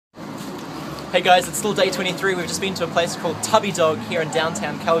Hey guys, it's still day 23. We've just been to a place called Tubby Dog here in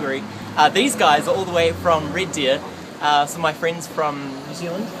downtown Calgary. These guys are all the way from Red Deer. Some of my friends from New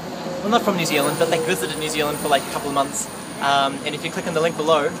Zealand. Well, not from New Zealand, but they visited New Zealand for like a couple of months. And if you click on the link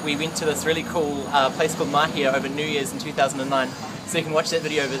below, we went to this really cool place called Mahia over New Year's in 2009. So you can watch that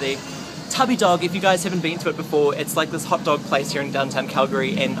video over there. Tubby Dog, if you guys haven't been to it before, it's like this hot dog place here in downtown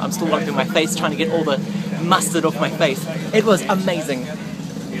Calgary, and I'm still wiping my face trying to get all the mustard off my face. It was amazing.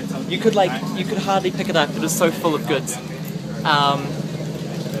 You could hardly pick it up. It was so full of goods.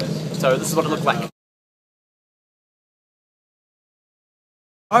 So this is what it looked like.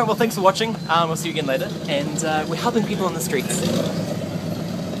 Alright, well thanks for watching. We'll see you again later. And we're helping people on the streets.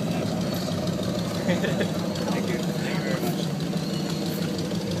 Thank you very much.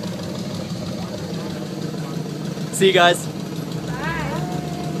 See you guys.